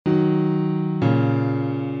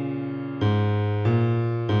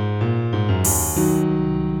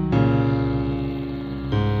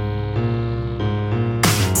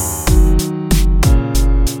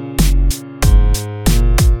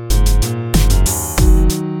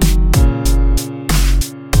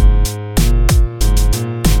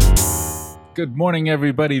Good morning,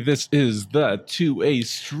 everybody. This is the 2A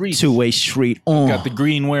Street. Two-way street Got the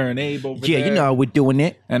green wearing Abe over there. Yeah, you know how we're doing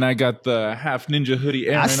it. And I got the half ninja hoodie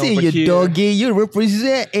Aaron I see over you, here. doggy. You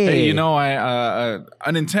represent. Hey, you know, I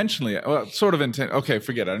unintentionally, well, sort of intent. Okay,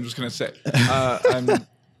 forget it. I'm just gonna say, I'm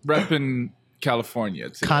repping California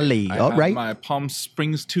today. Cali, I all have right. my Palm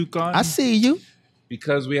Springs toque on. I see you.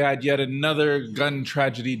 Because we had yet another gun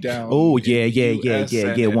tragedy down. Oh, in yeah, the US, yeah,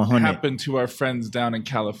 and yeah, it 100. happened to our friends down in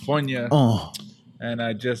California. Oh, And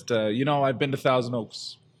I just, I've been to Thousand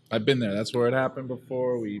Oaks. I've been there. That's where it happened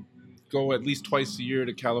before. We go at least twice a year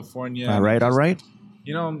to California. all right, all right.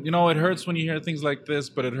 You know, it hurts when you hear things like this,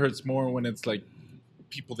 but it hurts more when it's like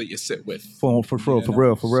people that you sit with. For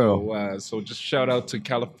real. So just shout out to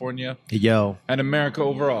California Yo, and America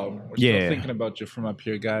overall. We're Yeah. still thinking about you from up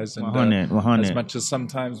here, guys. And 100. as much as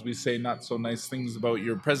sometimes we say not so nice things about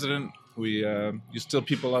your president, you're still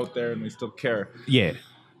people out there, and we still care. yeah.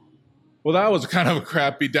 Well, that was kind of a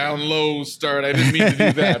crappy down low start. I didn't mean to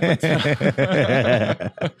do that,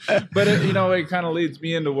 but it kind of leads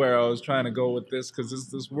me into where I was trying to go with this,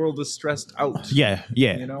 because this world is stressed out. Yeah.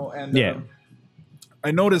 And Yeah. I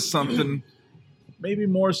noticed something, maybe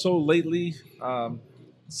more so lately.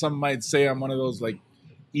 Some might say I'm one of those like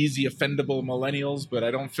easy offendable millennials, but I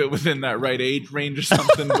don't fit within that right age range or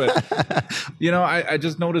something. But I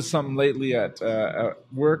just noticed something lately at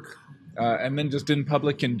work. And then just in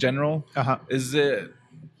public in general, is that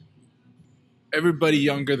everybody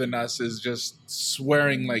younger than us is just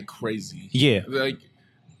swearing like crazy. Yeah. Like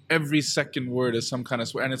every second word is some kind of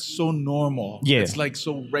swear, and it's so normal. Yeah. It's like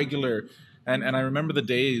so regular. And I remember the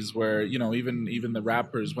days where, even the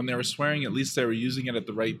rappers, when they were swearing, at least they were using it at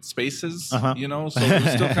the right spaces, so it was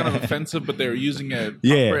still kind of offensive, but they were using it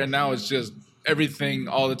proper, and now it's just everything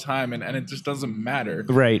all the time, and it just doesn't matter.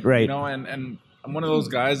 Right. And I'm one of those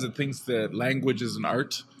guys that thinks that language is an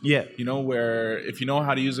art. Yeah. Where if you know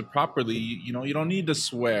how to use it properly, you don't need to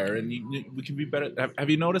swear, and we can be better. Have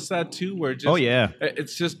you noticed that too? Where just,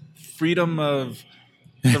 it's just freedom of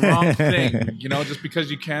the wrong thing. Just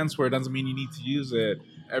because you can swear doesn't mean you need to use it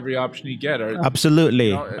every option you get. Or,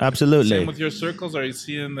 Absolutely. Same with your circles. Are you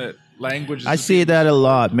seeing that language? I see that a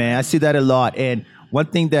lot, man. I see that a lot. And one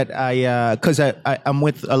thing that because I'm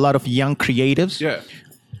with a lot of young creatives. Yeah.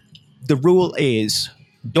 The rule is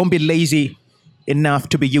don't be lazy enough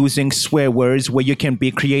to be using swear words where you can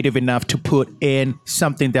be creative enough to put in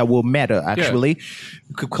something that will matter, actually.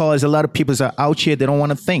 Because a lot of people are out here, they don't want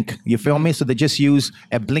to think. You feel me? So they just use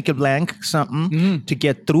a blink of blank something to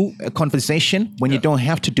get through a conversation when you don't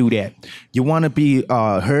have to do that. You want to be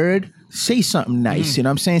heard. Say something nice, you know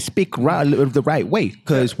what I'm saying? Speak the right way,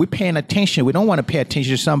 because we're paying attention. We don't want to pay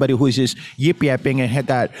attention to somebody who's just yip-yapping and had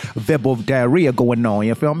that verbal diarrhea going on,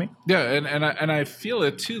 you feel me? Yeah, and I feel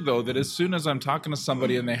it too, though, that as soon as I'm talking to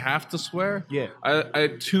somebody and they have to swear, I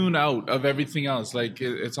tune out of everything else. Like,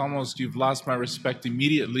 it's almost you've lost my respect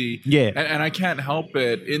immediately. Yeah. And I can't help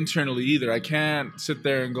it internally either. I can't sit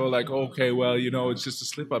there and go like, okay, well, it's just a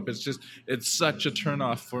slip-up. It's such a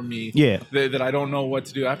turnoff for me that I don't know what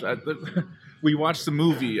to do after. We watched the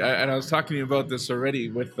movie, and I was talking to you about this already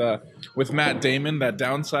with Matt Damon, that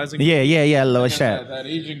downsizing. Yeah, Lois. That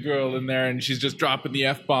Asian girl in there, and she's just dropping the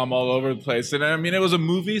F-bomb all over the place. And I mean, it was a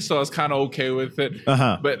movie, so I was kind of okay with it.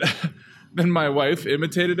 But then my wife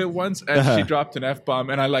imitated it once, and she dropped an F-bomb,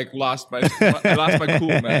 and I lost my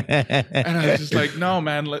cool, man. And I was just like, no,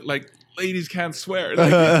 man, like ladies can't swear.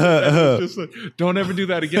 Just like, don't ever do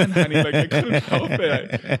that again, honey. Like, I couldn't help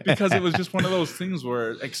it, because it was just one of those things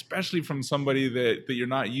where, especially from somebody that you're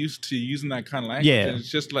not used to using that kind of language, and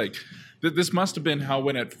it's just like, this must have been how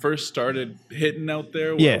when it first started hitting out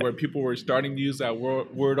there, where people were starting to use that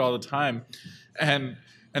word all the time, and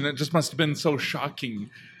it just must have been so shocking.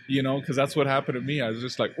 Because that's what happened to me. I was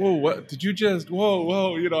just like, whoa, what did you just,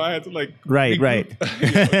 whoa, I had to like. Right.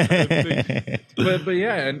 But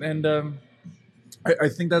yeah, and I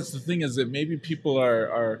think that's the thing, is that maybe people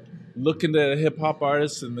are looking to hip hop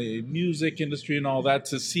artists and the music industry and all that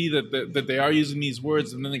to see that they are using these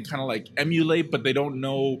words, and then they kind of like emulate, but they don't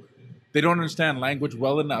understand language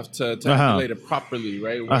well enough to emulate it properly,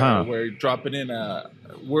 right? Where dropping in a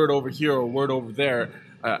word over here or a word over there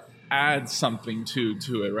adds something to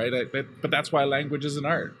it, right? But that's why language is an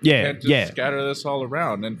art. You can't just scatter this all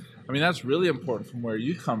around. And I mean, that's really important from where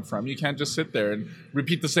you come from. You can't just sit there and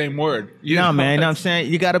repeat the same word. No, man. You know what I'm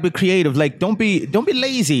saying? You got to be creative. Like, don't be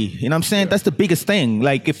lazy. You know what I'm saying? That's the biggest thing.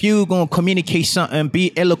 Like, if you're going to communicate something,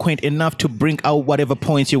 be eloquent enough to bring out whatever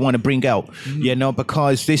points you want to bring out, you know,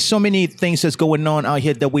 because there's so many things that's going on out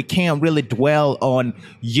here that we can't really dwell on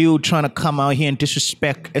you trying to come out here and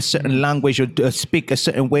disrespect a certain language or speak a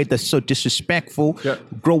certain way that's so disrespectful. Yeah.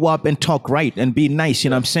 Grow up and talk right and be nice. You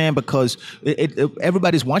know what I'm saying? Because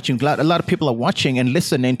everybody's watching. A lot of people are watching and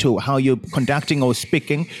listening to how you're conducting or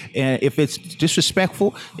speaking. And if it's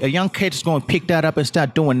disrespectful, a young kid is going to pick that up and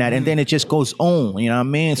start doing that. And then it just goes on. You know what I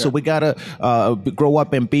mean? Yeah. So we got to grow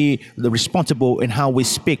up and be responsible in how we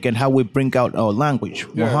speak and how we bring out our language.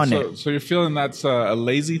 Yeah, so you're feeling that's a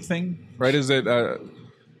lazy thing, right? Is it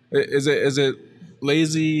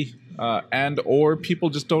lazy and or people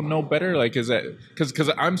just don't know better? Like, is that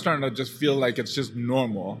because I'm starting to just feel like it's just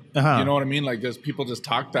normal. You know what I mean? Like, just people just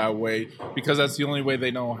talk that way because that's the only way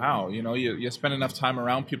they know how. You know, you spend enough time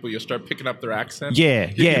around people, you start picking up their accent.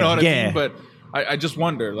 Yeah, you know what I mean? But I just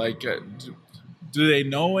wonder, like, do they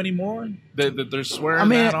know anymore that they're swearing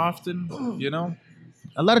that often? You know.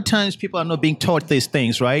 A lot of times people are not being taught these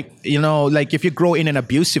things, right? You know, like if you grow in an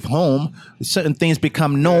abusive home, certain things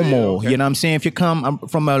become normal. Okay. You know what I'm saying? If you come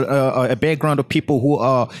from a background of people who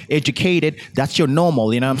are educated, that's your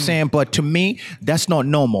normal. You know what I'm saying? But to me, that's not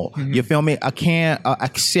normal. You feel me? I can't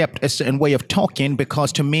accept a certain way of talking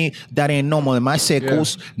because to me, that ain't normal in my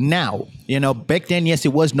circles now. You know, back then, yes,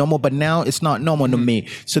 it was normal, but now it's not normal to me.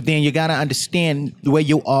 So then you got to understand where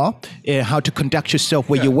you are, how to conduct yourself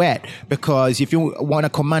where you're at. Because if you want to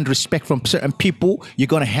command respect from certain people, you're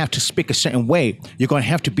going to have to speak a certain way. You're going to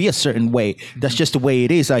have to be a certain way. That's just the way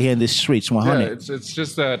it is out here in the streets, 100. Yeah, it's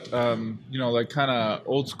just that, you know, like kind of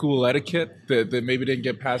old school etiquette that maybe didn't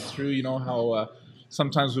get passed through. You know how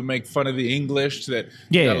sometimes we make fun of the English that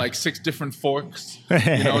you got like 6 different forks,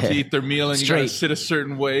 you know, to eat their meal, and you got to sit a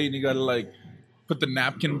certain way, and you got to like put the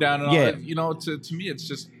napkin down and all that. You know, to me, it's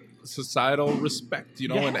just societal respect, you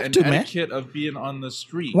know, and etiquette of being on the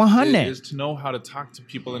street 100 is to know how to talk to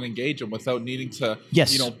people and engage them without needing to,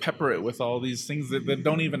 you know, pepper it with all these things that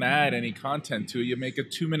don't even add any content to it. You make a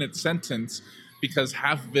 2-minute sentence because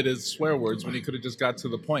half of it is swear words when you could have just got to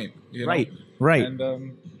the point. You know? Right. And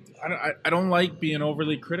I don't like being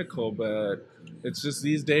overly critical, but it's just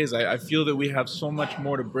these days I feel that we have so much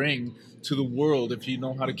more to bring to the world if you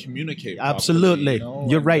know how to communicate Absolutely. Properly, you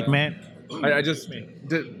know? You're right, man. I just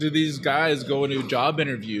do these guys go into a job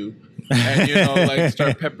interview and, you know, like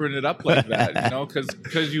start peppering it up like that, you know,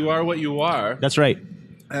 because you are what you are. That's right.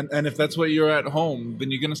 And if that's what you're at home,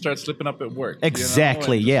 then you're going to start slipping up at work.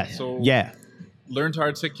 Exactly. You know? So learn to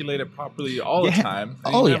articulate it properly all the time.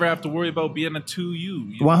 And you never have to worry about being a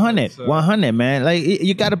 2U. 100, man. Like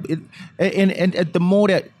you got to, and the more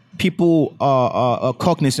that people are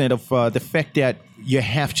cognizant of the fact that you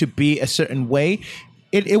have to be a certain way,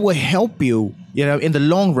 it will help you, you know, in the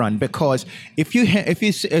long run. Because if you're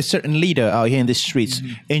a certain leader out here in the streets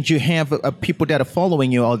and you have people that are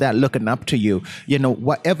following you or that looking up to you, you know,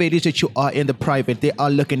 whatever it is that you are in the private, they are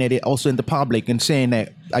looking at it also in the public and saying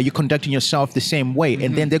that, are you conducting yourself the same way?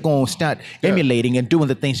 And then they're going to start emulating and doing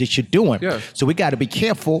the things that you're doing. So we got to be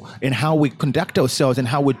careful in how we conduct ourselves and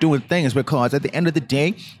how we're doing things, because at the end of the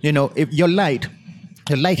day, you know, if your light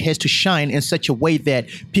has to shine in such a way that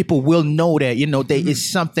people will know that, you know, there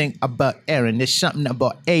is something about Aaron, there's something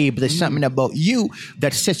about Abe, there's something about you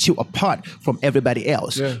that sets you apart from everybody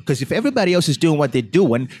else. Because if everybody else is doing what they're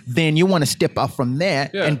doing, then you want to step out from there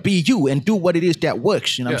and be you and do what it is that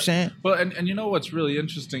works. You know what I'm saying? Well, and you know what's really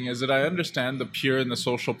interesting is that I understand the peer and the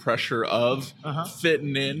social pressure of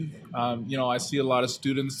fitting in. You know, I see a lot of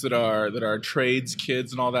students that are trades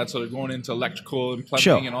kids and all that, so they're going into electrical and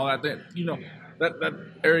plumbing and all that. You know, that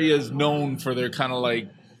area is known for their kind of like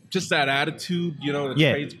just that attitude, you know, the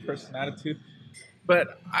tradesperson attitude.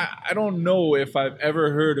 But I don't know if I've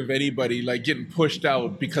ever heard of anybody like getting pushed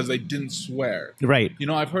out because they didn't swear. Right. You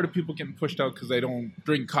know, I've heard of people getting pushed out because they don't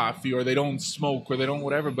drink coffee or they don't smoke or they don't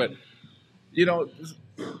whatever. But, you know,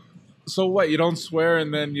 so what? You don't swear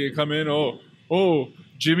and then you come in, oh,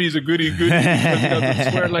 Jimmy's a goody because he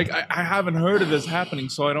doesn't swear. Like, I haven't heard of this happening,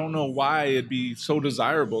 so I don't know why it'd be so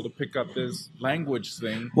desirable to pick up this language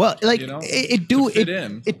thing. Well, like, you know, it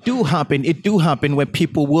do happen where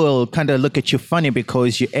people will kind of look at you funny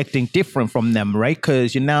because you're acting different from them, right?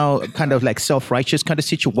 Because you're now kind of like self-righteous kind of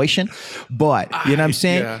situation. But, you know what I'm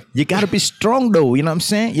saying? You got to be strong, though. You know what I'm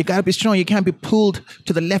saying? You got to be strong. You can't be pulled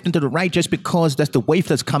to the left and to the right just because that's the wave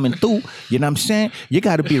that's coming through. You know what I'm saying? You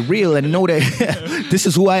got to be real and know that this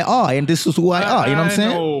is who I are, and this is who I are. You know what I'm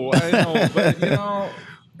saying? I know, but you know,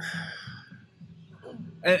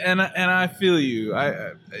 And I feel you.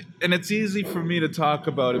 And it's easy for me to talk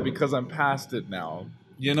about it because I'm past it now.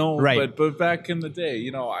 You know, Right. but back in the day,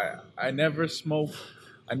 you know, I never smoke,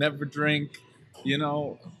 I never drink. You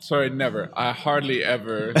know, sorry, never. I hardly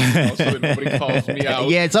ever. You know, so that nobody calls me out.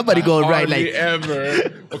 Yeah, somebody going right hardly like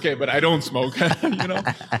ever. Okay, but I don't smoke. You know,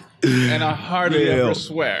 and I hardly ever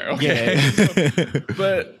swear. Okay,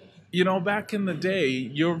 but you know, back in the day,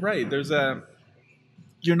 you're right.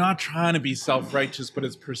 You're not trying to be self-righteous, but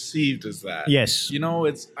it's perceived as that. Yes. You know,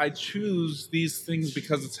 I choose these things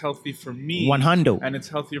because it's healthy for me. 100. And it's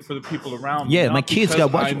healthier for the people around me. Yeah, not my kids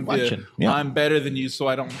because got watching. Yeah. I'm better than you, so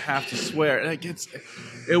I don't have to swear. Like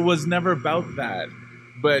it was never about that,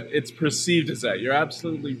 but it's perceived as that. You're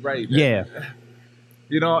absolutely right. Yeah.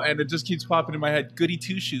 You know, and it just keeps popping in my head. Goody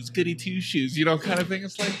two shoes, you know, kind of thing.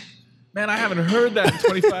 It's like, man, I haven't heard that in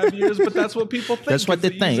 25 years, but that's what people think. That's what they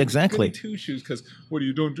think, exactly. Two shoes, because what are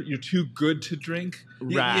you doing? You're too good to drink.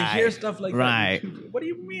 Right. You hear stuff like right. that. What do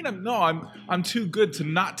you mean? I'm too good to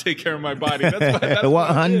not take care of my body. That's what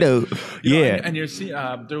I do. Yeah. And you're seeing.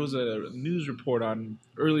 There was a news report on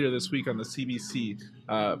earlier this week on the CBC.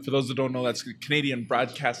 For those that don't know, that's Canadian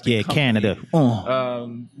Broadcasting Company.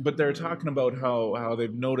 Canada. But they're talking about how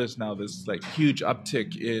they've noticed now this like huge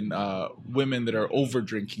uptick in women that are over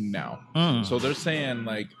drinking now. So they're saying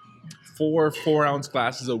like 4-ounce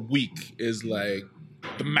glasses a week is like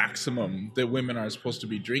the maximum that women are supposed to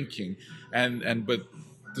be drinking, but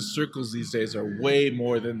the circles these days are way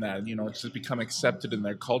more than that. You know, it's just become accepted in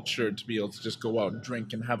their culture to be able to just go out and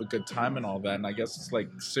drink and have a good time and all that. And I guess it's like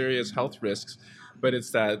serious health risks, but it's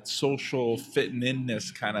that social fitting inness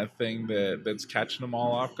kind of thing that's catching them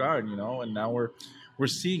all off guard, you know. And now we're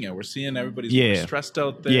seeing it. We're seeing everybody's more stressed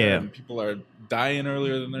out there, and people are dying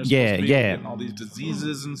earlier than they're supposed to be, and all these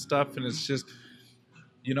diseases and stuff. And it's just,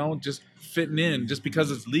 you know, just fitting in just because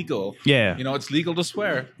it's legal. Yeah. You know, it's legal to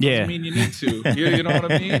swear. Doesn't mean you need to. You know what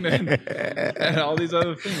I mean? And all these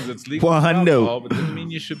other things. It's legal for alcohol, but doesn't mean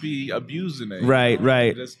you should be abusing it. Right, you know?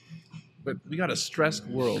 right. But we got a stressed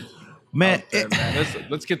world. Man,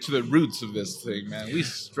 let's get to the roots of this thing, man. We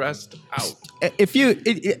stressed out.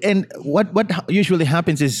 And what usually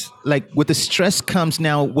happens is like with the stress comes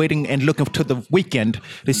now waiting and looking to the weekend.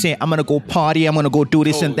 They say, I'm gonna go party, I'm gonna go do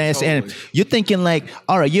this and that. And you're thinking like,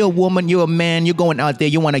 all right, you're a woman, you're a man, you're going out there,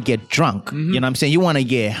 you wanna get drunk. You know what I'm saying? You wanna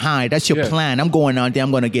get high. That's your plan. I'm going out there,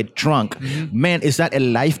 I'm gonna get drunk. Man, is that a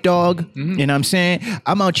life, dog? You know what I'm saying?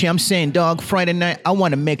 I'm out here, I'm saying, dog, Friday night, I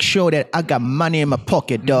wanna make sure that I got money in my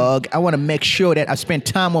pocket, dog. I want to make sure that I spend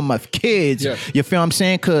time with my kids. You feel what I'm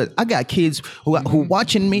saying? Because I got kids who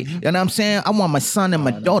watching me. You know what I'm saying? I want my son and my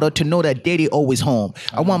daughter to know that daddy always home.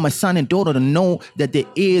 I want my son and daughter to know that there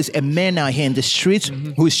is a man out here in the streets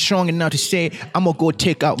who is strong enough to say, I'm going to go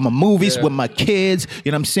take out my movies with my kids.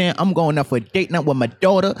 You know what I'm saying? I'm going out for a date night with my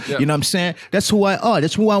daughter. You know what I'm saying? That's who I are.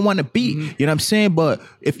 That's who I want to be. You know what I'm saying? But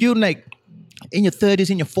if you're like, in your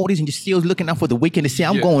 30s, in your 40s, and you're still looking out for the weekend to say,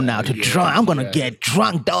 I'm going out to drunk. I'm going to get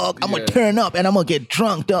drunk, dog. I'm going to turn up and I'm going to get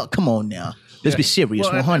drunk, dog. Come on now. Let's be serious.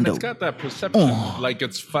 Well, and it's got that perception like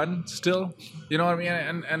it's fun still. You know what I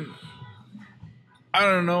mean? And I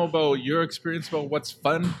don't know about your experience about what's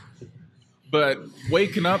fun, but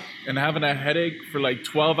waking up and having a headache for like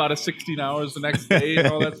 12 out of 16 hours the next day and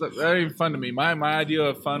all that stuff, that ain't fun to me. My idea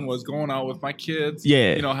of fun was going out with my kids,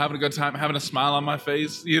 you know, having a good time, having a smile on my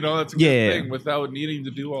face, you know, that's a good thing without needing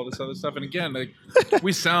to do all this other stuff. And again, like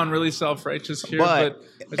we sound really self-righteous here, but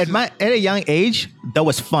at a young age, that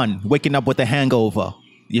was fun, waking up with a hangover.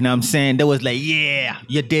 You know what I'm saying? That was like, yeah,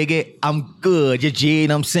 you dig it? I'm good. You G, you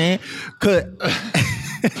know what I'm saying?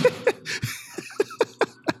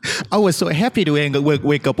 I was so happy to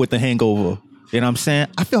wake up with a hangover. You know what I'm saying?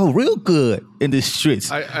 I felt real good in the streets.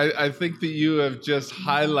 I think that you have just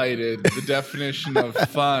highlighted the definition of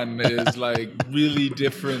fun is like really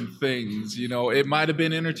different things. You know, it might have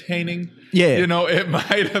been entertaining. Yeah. You know, it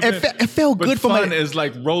might have been. It felt good for fun is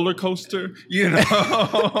like roller coaster, you know.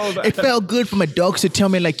 It felt good for my dogs to tell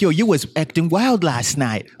me like, yo, you was acting wild last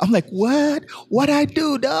night. I'm like, what? What I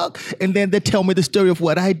do, dog? And then they tell me the story of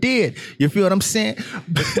what I did. You feel what I'm saying?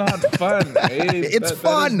 It's not fun. It's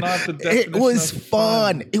fun. It was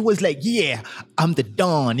fun. It was like, yeah, I'm the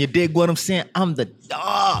Don. You dig what I'm saying? I'm the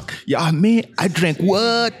dog. Yeah, I mean, I drank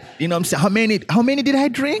what? You know what I'm saying? How many did I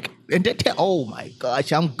drink? And they tell, oh my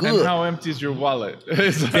gosh, I'm good. And how empty is your wallet?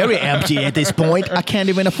 Very empty at this point. I can't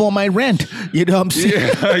even afford my rent. You know what I'm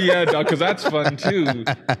saying? Yeah, dog, because that's fun too.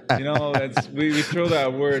 You know, we throw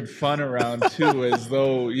that word fun around too as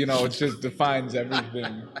though, you know, it just defines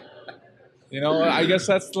everything. I guess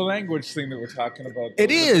that's the language thing that we're talking about.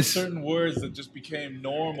 It is. Certain words that just became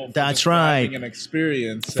normal for That's describing right. an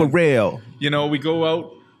experience. For real. We go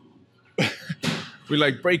out, we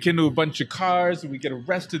like break into a bunch of cars and we get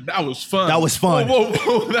arrested. That was fun. That was fun. Whoa,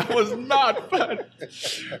 that was not fun.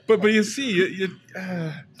 But you see,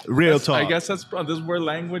 real talk. I guess this is where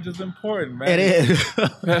language is important, man. It is.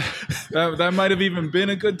 that might have even been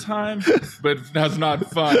a good time, but that's not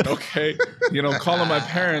fun. Okay, calling my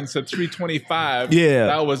parents at 3:25. Yeah,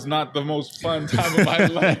 that was not the most fun time of my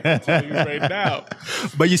life. I'll tell you right now.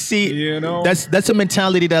 But you see, that's a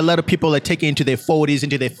mentality that a lot of people are taking into their 40s,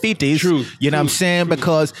 into their 50s. True. You know what I'm saying? True.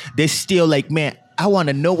 Because they're still like, man, I want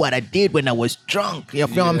to know what I did when I was drunk. You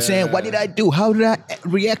feel what I'm saying? What did I do? How did I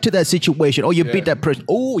react to that situation? Oh, you beat that person.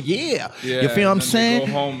 Oh, yeah. You feel what I'm saying? They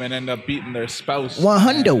go home and end up beating their spouse.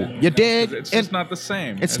 100. You dig? It's just not the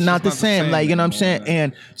same. It's not the same. Like, you know what I'm saying?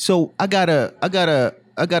 And so I gotta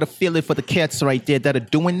feel it for the cats right there that are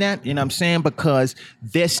doing that. You know what I'm saying? Because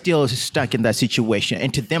they're still stuck in that situation,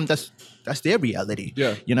 and to them, that's their reality.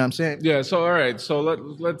 Yeah. You know what I'm saying? Yeah. So all right. So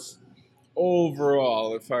let's.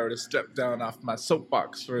 Overall, if I were to step down off my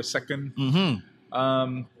soapbox for a second,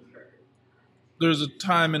 there's a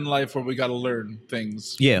time in life where we got to learn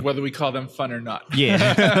things, whether we call them fun or not.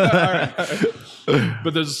 Yeah.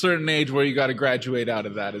 But there's a certain age where you got to graduate out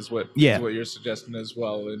of that, is what you're suggesting as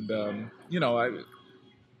well. And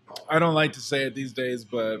I don't like to say it these days,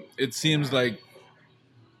 but it seems like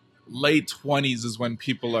late 20s is when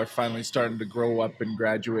people are finally starting to grow up and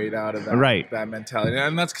graduate out of that mentality.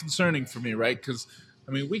 And that's concerning for me, right? Because,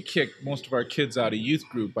 we kick most of our kids out of youth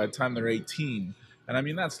group by the time they're 18.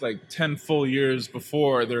 And, that's like 10 full years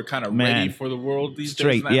before they're kind of ready for the world these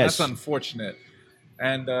days. And that's unfortunate.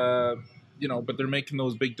 And, but they're making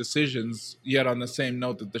those big decisions, yet on the same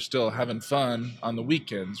note that they're still having fun on the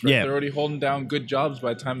weekends, right? Yeah. They're already holding down good jobs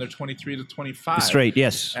by the time they're 23 to 25. Straight,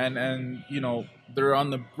 yes. And they're on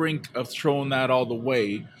the brink of throwing that all the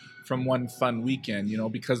way from one fun weekend,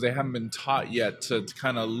 because they haven't been taught yet to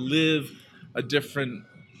kind of live a different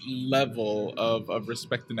level of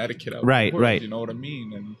respect and etiquette out right, world, right. You know what I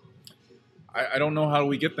mean? And I don't know how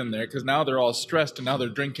we get them there, because now they're all stressed and now they're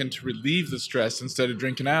drinking to relieve the stress instead of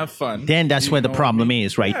drinking to have fun. Then that's where the problem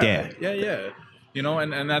is right there. Yeah.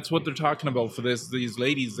 And that's what they're talking about for these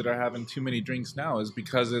ladies that are having too many drinks now, is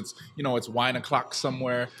because it's it's wine o'clock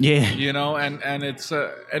somewhere. Yeah. And it's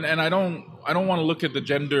and I don't want to look at the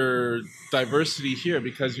gender diversity here,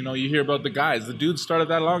 because you hear about the guys. The dudes started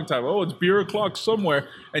that a long time. Oh, it's beer o'clock somewhere,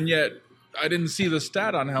 and yet I didn't see the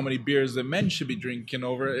stat on how many beers that men should be drinking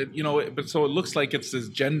over it, but so it looks like it's this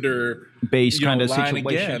gender based kind of line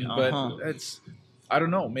situation. Again, but it's, I don't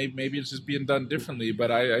know, maybe it's just being done differently,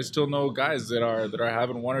 but I still know guys that are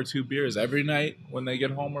having one or two beers every night when they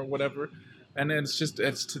get home or whatever, and it's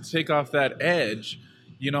to take off that edge,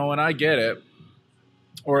 and I get it,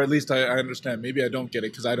 or at least I understand. Maybe I don't get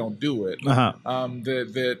it because I don't do it.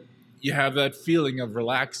 That you have that feeling of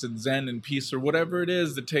relax and zen and peace or whatever it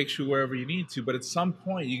is that takes you wherever you need to. But at some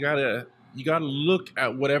point, you gotta look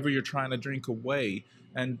at whatever you're trying to drink away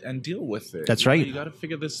and deal with it. That's right. You got to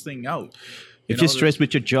figure this thing out. If you're stressed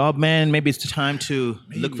with your job, man, maybe it's the time to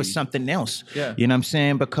look for something else. Yeah. You know what I'm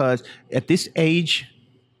saying? Because at this age,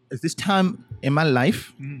 at this time in my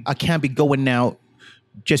life, I can't be going out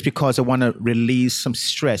just because I want to release some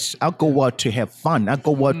stress. I'll go out to have fun. I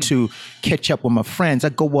go out to catch up with my friends. I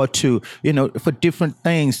go out to, for different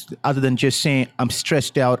things other than just saying I'm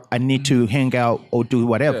stressed out, I need to hang out or do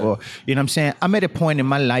whatever. Yeah. You know what I'm saying? I'm at a point in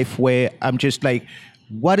my life where I'm just like,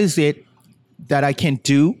 what is it that I can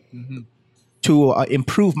do to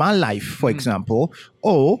improve my life, for example?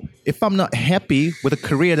 Or if I'm not happy with the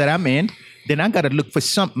career that I'm in, then I got to look for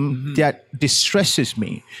something that distresses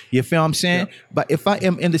me. You feel what I'm saying? Yeah. But if I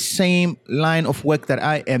am in the same line of work that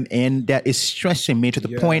I am in that is stressing me to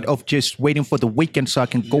the point of just waiting for the weekend so I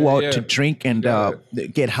can go out to drink and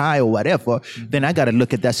get high or whatever, then I got to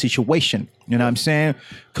look at that situation. You know what I'm saying?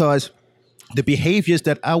 Because the behaviors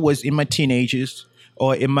that I was in my teenagers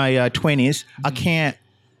or in my 20s, I can't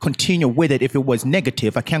continue with it if it was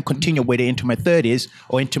negative. I can't continue with it into my 30s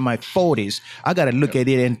or into my 40s. I got to look at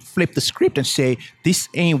it and flip the script and say, this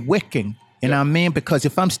ain't working. You know what I mean? Because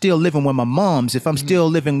if I'm still living with my moms, if I'm still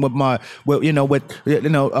living with my, looking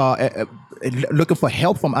for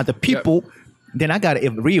help from other people, then I got to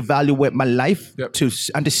reevaluate my life to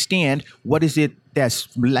understand what is it that's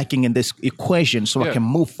lacking in this equation so I can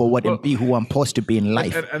move forward and be who I'm supposed to be in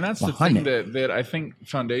life. And that's 100. The thing that I think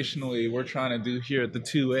foundationally we're trying to do here at the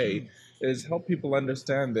 2A is help people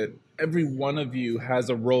understand that every one of you has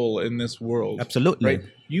a role in this world. Absolutely. Right?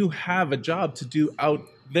 You have a job to do out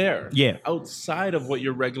there. Yeah. Outside of what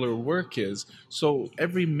your regular work is. So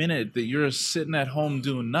every minute that you're sitting at home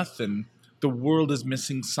doing nothing, the world is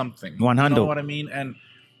missing something. 100. You know what I mean? And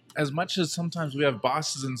as much as sometimes we have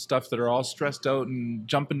bosses and stuff that are all stressed out and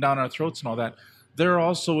jumping down our throats and all that, they're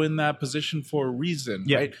also in that position for a reason,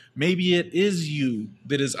 right? Maybe it is you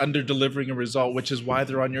that is under delivering a result, which is why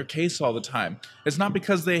they're on your case all the time. It's not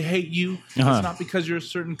because they hate you. It's not because you're a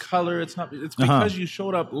certain color. It's because you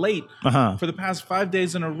showed up late for the past 5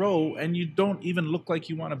 days in a row and you don't even look like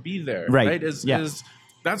you want to be there, right?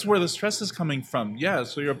 That's where the stress is coming from. Yeah,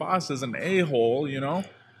 so your boss is an a-hole, you know?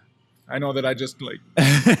 I know that I just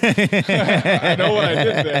I know what I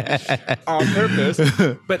did there on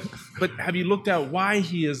purpose. But have you looked at why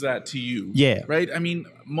he is that to you? Yeah. Right? I mean,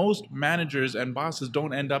 most managers and bosses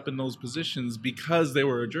don't end up in those positions because they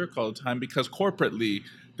were a jerk all the time, because corporately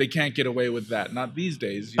they can't get away with that. Not these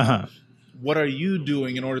days. You know? What are you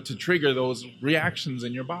doing in order to trigger those reactions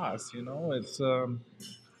in your boss? You know, it's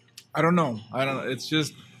I don't know. It's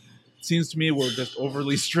just seems to me we're just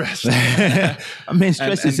overly stressed. I mean,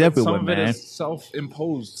 stress is everywhere, man. Some of it is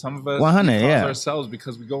self-imposed. Some of us cause ourselves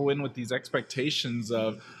because we go in with these expectations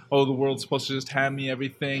of, oh, the world's supposed to just hand me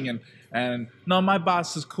everything, and no, my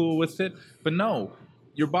boss is cool with it. But no,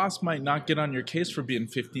 your boss might not get on your case for being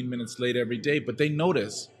 15 minutes late every day, but they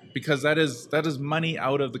notice, because that is money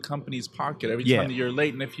out of the company's pocket every time that you're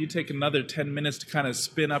late. And if you take another 10 minutes to kind of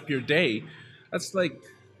spin up your day, that's like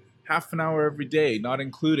half an hour every day, not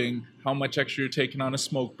including how much extra you're taking on a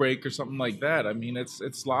smoke break or something like that. I mean,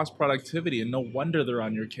 it's lost productivity, and no wonder they're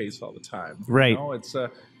on your case all the time. Right. You know, it's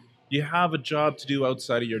you have a job to do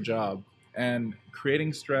outside of your job, and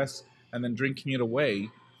creating stress and then drinking it away.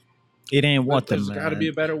 It ain't worth it, man. There's got to be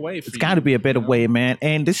a better way. It's got to be a better way, man.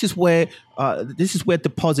 And this is where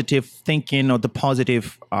the positive thinking or the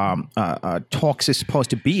positive talks is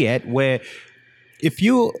supposed to be at, where if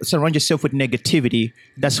you surround yourself with negativity,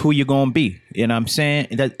 that's who you're going to be. You know what I'm saying?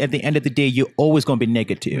 That at the end of the day, you're always going to be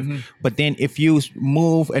negative. But then if you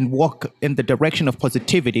move and walk in the direction of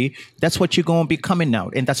positivity, that's what you're going to be coming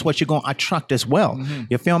out. And that's what you're going to attract as well.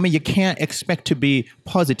 You feel me? You can't expect to be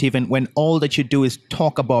positive and when all that you do is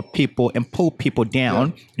talk about people and pull people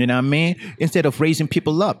down, you know what I mean? Instead of raising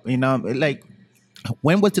people up, you know, like,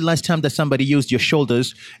 when was the last time that somebody used your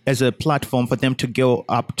shoulders as a platform for them to go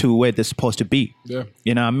up to where they're supposed to be? Yeah.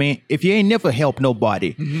 You know what I mean? If you ain't never helped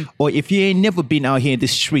nobody, or if you ain't never been out here in the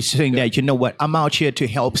streets saying that, you know what, I'm out here to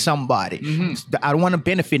help somebody. I don't want to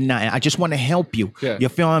benefit nothing. I just want to help you. You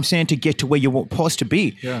feel what I'm saying? To get to where you're supposed to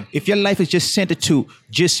be. If your life is just centered to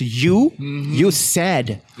just you, you're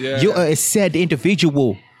sad. You're a sad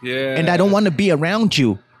individual. And I don't want to be around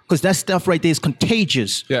you. Because that stuff right there is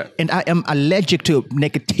contagious. And I am allergic to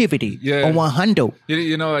negativity on 100.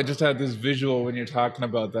 You know, I just had this visual when you're talking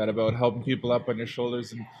about that, about helping people up on your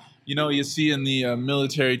shoulders. And, you know, you see in the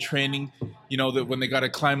military training, you know, that when they got to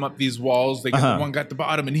climb up these walls, they got the one got the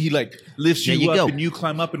bottom and he like lifts you up and you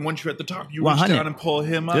climb up. And once you're at the top, you reach down and pull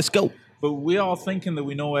him up. Let's go. But we all thinking that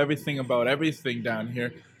we know everything about everything down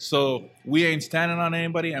here. So we ain't standing on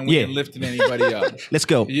anybody and we ain't lifting anybody up. Let's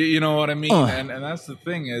go. You know what I mean? And that's the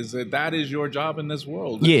thing is that is your job in this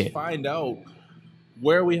world. Let's find out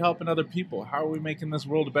where are we helping other people? How are we making this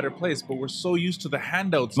world a better place? But we're so used to the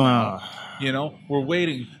handouts now. You know, we're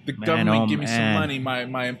waiting. The government give me some money.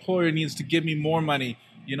 My employer needs to give me more money.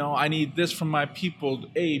 You know, I need this from my people.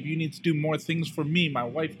 Abe, you need to do more things for me. My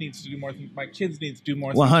wife needs to do more things. My kids need to do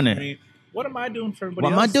more things for me. What am I doing for everybody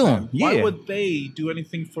else? What am I doing? Why would they do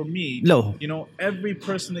anything for me? No. You know, every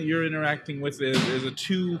person that you're interacting with is a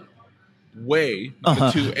two-way.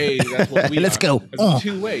 A two-A, that's what we Let's go. It's a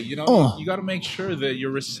two-way. You know, you got to make sure that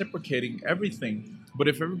you're reciprocating everything. But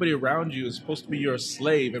if everybody around you is supposed to be your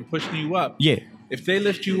slave and pushing you up, if they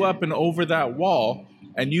lift you up and over that wall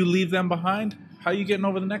and you leave them behind, how are you getting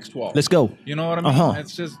over the next wall? Let's go. You know what I mean?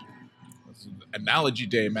 It's just... analogy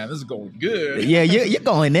day, man. This is going good. Yeah, you're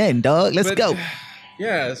going in, dog. Let's go.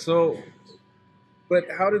 Yeah, so, but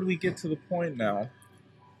how did we get to the point now?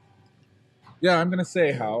 Yeah, I'm going to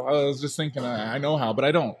say how. I was just thinking, I know how, but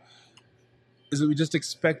I don't. Is that we just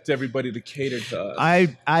expect everybody to cater to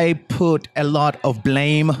us. I put a lot of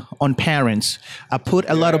blame on parents. I put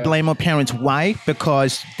a lot of blame on parents. Why?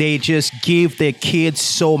 Because they just give their kids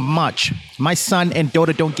so much. My son and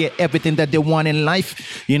daughter don't get everything that they want in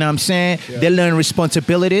life. You know what I'm saying? They learn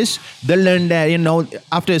responsibilities. They learn that, you know,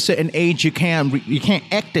 after a certain age, you can't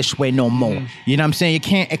act this way no more. You know what I'm saying? You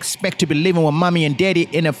can't expect to be living with mommy and daddy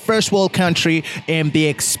in a first world country and be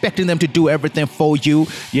expecting them to do everything for you.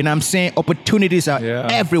 You know what I'm saying? Opportunities are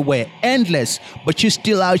everywhere, endless, but you're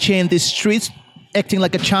still out here in the streets acting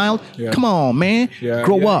like a child. Yeah. Come on, man.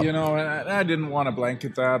 Grow up. You know, and I didn't want to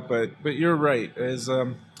blanket that, but you're right. As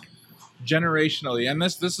generationally, and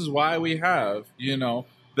this is why we have, you know,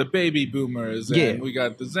 the baby boomers, and we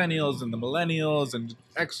got the Zennials and the Millennials and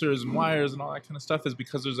Xers and Yers and all that kind of stuff, is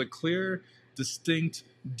because there's a clear, distinct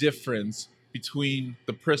difference between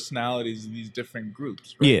the personalities of these different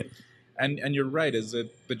groups. Right? Yeah. And you're right, is that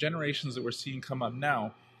the generations that we're seeing come up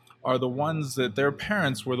now are the ones that their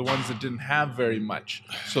parents were the ones that didn't have very much.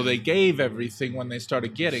 So they gave everything when they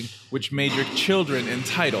started getting, which made your children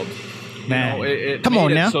entitled. Man. You know, it Come made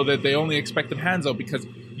on it now. so that they only expected hands out because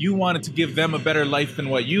you wanted to give them a better life than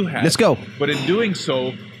what you had. Let's go. But in doing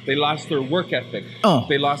so, they lost their work ethic.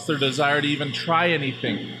 They lost their desire to even try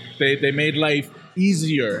anything. They made life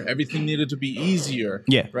easier. Everything needed to be easier.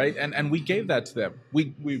 Yeah. Right? And we gave that to them.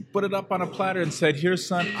 We put it up on a platter and said, here,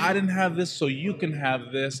 son, I didn't have this, so you can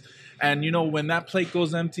have this. And, you know, when that plate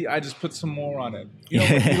goes empty, I just put some more on it. You know,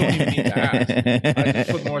 you don't even need to ask. I just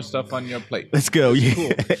put more stuff on your plate. Let's go. It's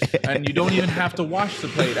cool. And you don't even have to wash the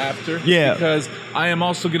plate after. Yeah. Because I am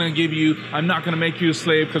also going to give you, I'm not going to make you a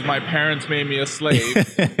slave because my parents made me a slave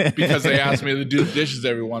because they asked me to do the dishes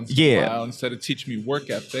every once in a while instead of teaching me work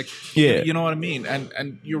ethic. Yeah. You know what I mean?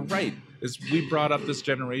 And you're right. We brought up this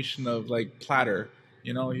generation of like platter.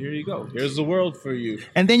 You know, here you go. Here's the world for you.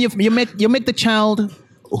 And then you make the child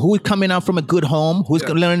who is coming out from a good home, who's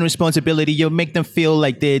learning responsibility, you make them feel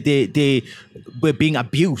like they were being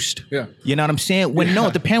abused. Yeah. You know what I'm saying? When no,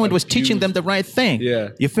 the parent was teaching them the right thing.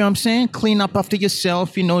 Yeah. You feel what I'm saying? Clean up after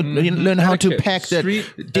yourself, you know, learn how to pack the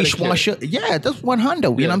Street dishwasher. etiquette. Yeah, that's 100.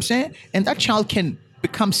 You know what I'm saying? And that child can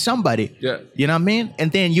become somebody. Yeah. You know what I mean?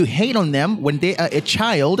 And then you hate on them when they are a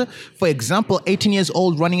child, for example, 18 years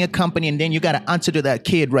old running a company, and then you got to answer to that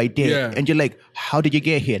kid right there. Yeah. And you're like, how did you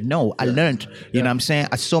get here? No, I learned. You know what I'm saying?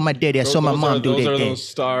 I saw my daddy, I saw my mom do that Those are thing. those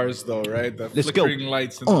stars, though, right? The Let's go. flickering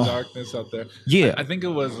lights in the darkness out there. Yeah. I think it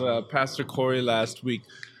was Pastor Corey last week.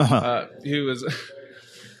 He was...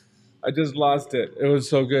 I just lost it. It was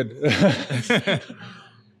so good.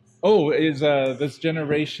 This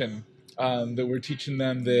generation... that we're teaching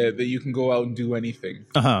them that you can go out and do anything,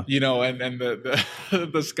 you know, and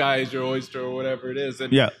the sky is your oyster or whatever it is.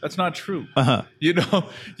 And that's not true. You know,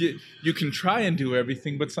 you can try and do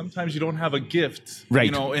everything, but sometimes you don't have a gift,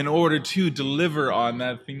 you know, in order to deliver on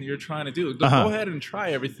that thing that you're trying to do. Go ahead and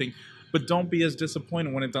try everything, but don't be as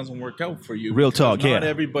disappointed when it doesn't work out for you. Real talk, Not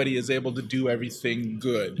everybody is able to do everything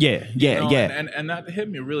good. You know? And that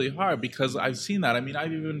hit me really hard because I've seen that. I mean,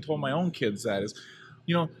 I've even told my own kids that is,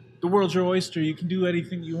 you know, the world's your oyster. You can do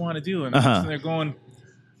anything you want to do. And they're going,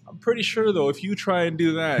 I'm pretty sure, though, if you try and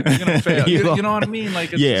do that, you're going to fail. You know what I mean?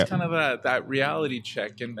 Like, it's just kind of that reality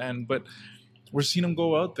check. But we're seeing them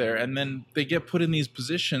go out there, and then they get put in these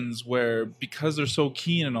positions where, because they're so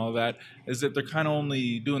keen and all that, is that they're kind of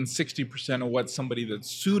only doing 60% of what somebody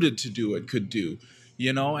that's suited to do it could do.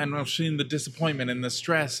 You know, and we're seeing the disappointment and the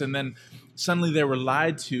stress, and then suddenly they were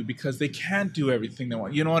lied to because they can't do everything they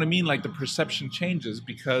want. You know what I mean? Like the perception changes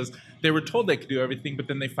because they were told they could do everything, but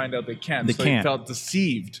then they find out they can't. They felt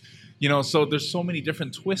deceived. You know, so there's so many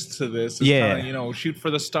different twists to this. It's kind of, you know, shoot for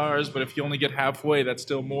the stars, but if you only get halfway, that's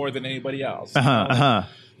still more than anybody else.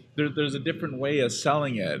 There's a different way of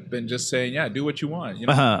selling it than just saying, yeah, do what you want. You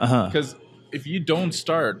know? Because if you don't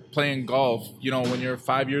start playing golf, you know, when you're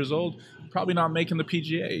 5 years old, probably not making the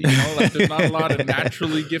PGA, you know, like there's not a lot of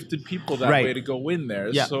naturally gifted people that way to go in there.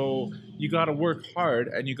 Yeah. So you got to work hard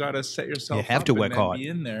and you got to set yourself up. You have to work hard. Be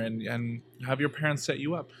in there and have your parents set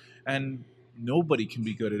you up. And nobody can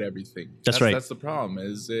be good at everything. That's right. That's the problem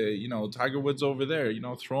is, you know, Tiger Woods over there, you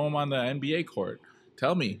know, throw him on the NBA court.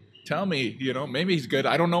 Tell me, you know, maybe he's good.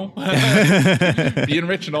 I don't know. Being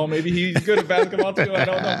rich and all, maybe he's good at basketball too. I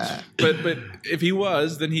don't know. But if he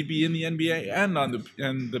was, then he'd be in the NBA and on the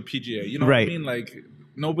PGA. You know what I mean? Like,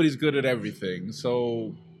 nobody's good at everything.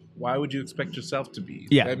 So why would you expect yourself to be?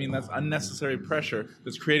 Yeah. I mean, that's unnecessary pressure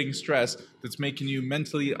that's creating stress, that's making you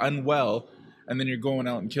mentally unwell, and then you're going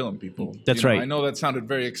out and killing people. That's right. I know that sounded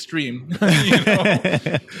very extreme, you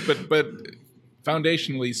know, but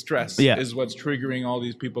foundationally, stress is what's triggering all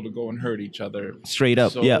these people to go and hurt each other. Straight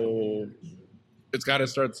up, so it's got to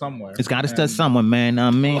start somewhere. It's got to start somewhere, man.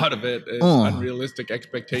 I mean, a lot of it is unrealistic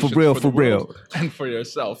expectations for real, and for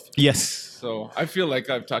yourself. Yes. So I feel like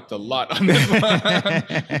I've talked a lot on this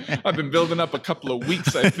one. I've been building up a couple of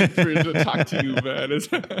weeks, I think, for to talk to you, man.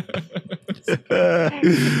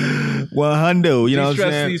 Well, Hundo, you know what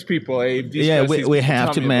I'm saying? These people, Abe. We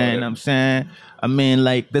have to, man. I'm saying, I mean,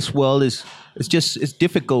 like, this world is, it's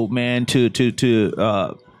difficult, man, to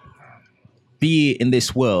be in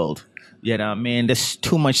this world. You know what I mean? There's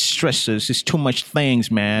too much stressors. There's too much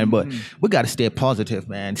things, man. But we got to stay positive,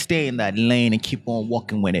 man. Stay in that lane and keep on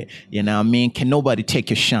walking with it. You know what I mean? Can nobody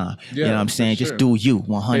take your shine? You know what I'm saying? Just do you,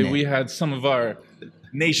 100. Hey, we had some of our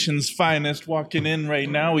nation's finest walking in right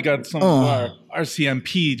now. We got some of our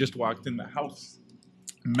RCMP just walked in the house.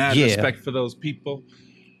 Mad respect for those people.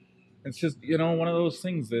 It's just, one of those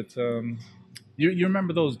things that... You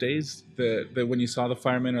remember those days that when you saw the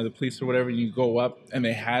firemen or the police or whatever, and you go up and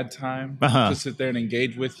they had time to sit there and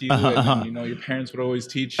engage with you, and your parents would always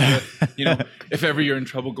teach you, if ever you're in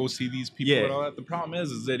trouble, go see these people and all that. The problem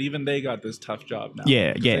is that even they got this tough job now.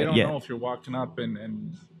 They don't know if you're walking up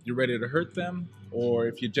and you're ready to hurt them, or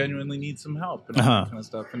if you genuinely need some help and all that kind of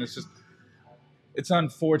stuff. And it's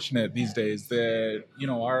unfortunate these days that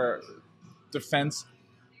our defense.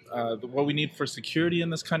 What we need for security in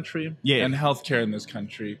this country and healthcare in this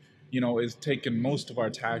country, is taking most of our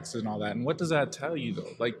taxes and all that. And what does that tell you, though?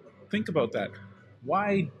 Like, think about that.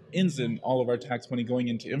 Why isn't all of our tax money going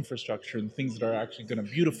into infrastructure and things that are actually going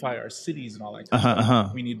to beautify our cities and all that kind of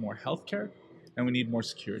stuff? We need more healthcare and we need more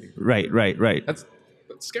security. Right. That's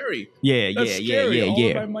scary. That's scary. All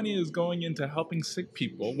of our money is going into helping sick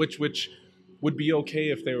people, which would be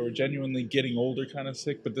okay if they were genuinely getting older kind of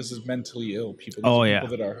sick, but this is mentally ill people. People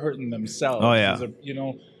that are hurting themselves.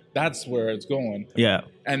 That's where it's going. Yeah.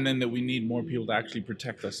 And then that we need more people to actually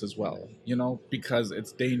protect us as well, because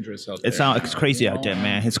it's dangerous out there. It's crazy out there,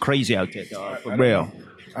 man. It's crazy out there, dog. For real.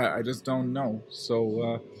 I just don't know.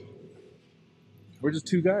 So we're just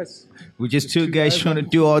two guys. We're just two guys trying to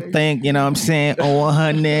do our thing, you know what I'm saying?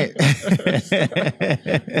 100.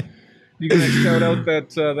 You gonna shout out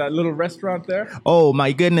that little restaurant there? Oh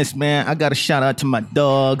my goodness, man! I got to shout out to my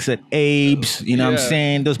dogs at Abe's. You know what I'm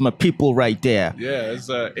saying? Those are my people right there. Yeah,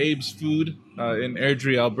 it's Abe's Food in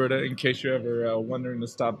Airdrie, Alberta. In case you're ever wondering to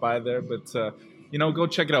stop by there, but go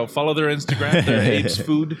check it out. Follow their Instagram. They're Abe's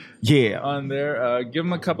Food. On there. Give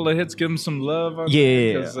them a couple of hits. Give them some love.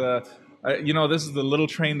 Because this is the little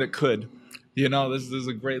train that could. This is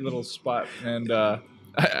a great little spot, and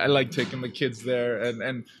I like taking the kids there,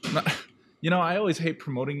 and I always hate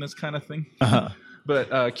promoting this kind of thing,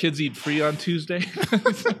 but kids eat free on Tuesday,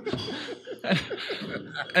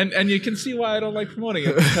 and you can see why I don't like promoting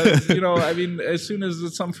it, because as soon as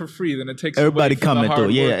it's something for free, then it takes everybody coming through,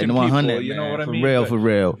 and 100. You know what I mean? For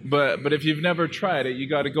real. But if you've never tried it, you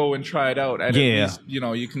got to go and try it out, and at least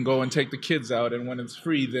you can go and take the kids out, and when it's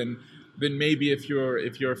free, then maybe if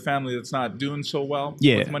you're a family that's not doing so well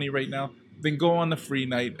with money right now, then go on the free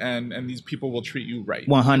night, and these people will treat you right.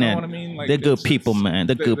 100. You know what I mean? Like, they're good people, man.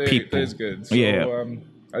 They're good people. They're good. So,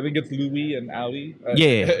 I think it's Louis and Ali.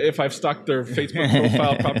 If I've stalked their Facebook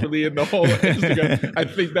profile properly in the whole Instagram, I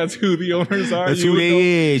think that's who the owners are. That's who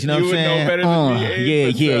they is. You know what I'm saying? Know better than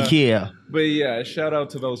me. Yeah. But shout out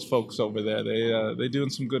to those folks over there. They're doing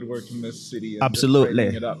some good work in this city. And absolutely.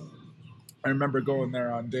 It up. I remember going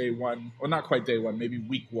there on day one, well, not quite day one, maybe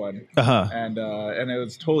week one, and it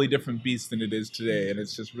was totally different beast than it is today, and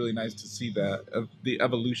it's just really nice to see the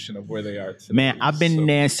evolution of where they are today. Man, I've been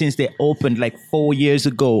there since they opened like 4 years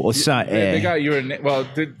ago or something. They got your name. Well,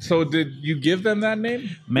 did you give them that name?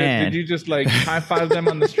 Man, did you just like high five them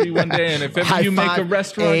on the street one day, and if ever you make a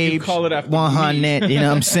restaurant, you call it after 100? You know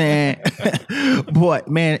what I'm saying? Boy,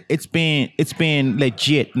 man, it's been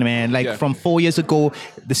legit, man. Like from 4 years ago,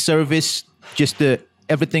 the service. Just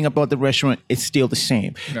everything about the restaurant is still the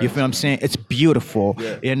same. You feel what I'm saying? It's beautiful,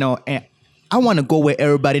 and I want to go where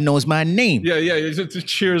everybody knows my name. Yeah. It's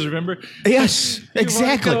cheers, remember? Yes,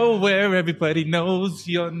 exactly. Go where everybody knows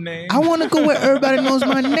your name. I want to go where everybody knows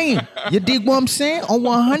my name. You dig what I'm saying? On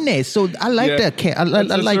 100. So I like that. I like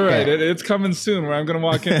that. It's coming soon where I'm going to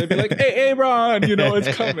walk in and be like, hey, Aaron,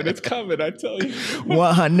 it's coming. I tell you.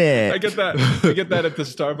 100. I get that at the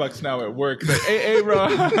Starbucks now at work. Like, hey,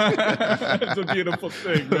 Aaron. It's a beautiful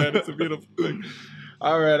thing, man. It's a beautiful thing.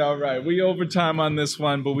 All right. We overtime on this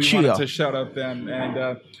one, but we wanted to shout out them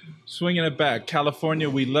and swinging it back. California,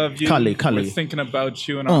 we love you. Kali. We're thinking about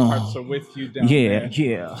you, and our hearts are with you down there.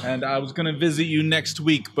 Yeah. And I was going to visit you next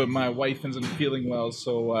week, but my wife isn't feeling well,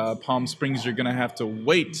 so Palm Springs, you're going to have to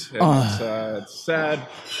wait. And it's sad,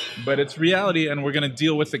 but it's reality, and we're going to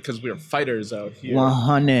deal with it because we're fighters out here.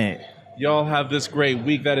 100. Y'all have this great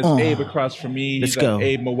week. That is Abe across from me. He's at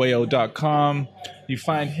abemaweo.com. You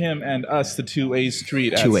find him and us, the 2A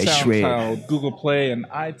Street, at SoundCloud, Google Play, and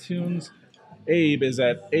iTunes. Abe is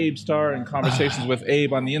at Abe Star and Conversations with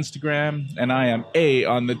Abe on the Instagram, and I am A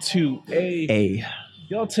on the 2A.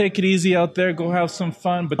 Y'all take it easy out there. Go have some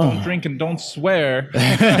fun, but don't drink and don't swear.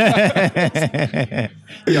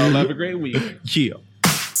 Y'all have a great week. Chill.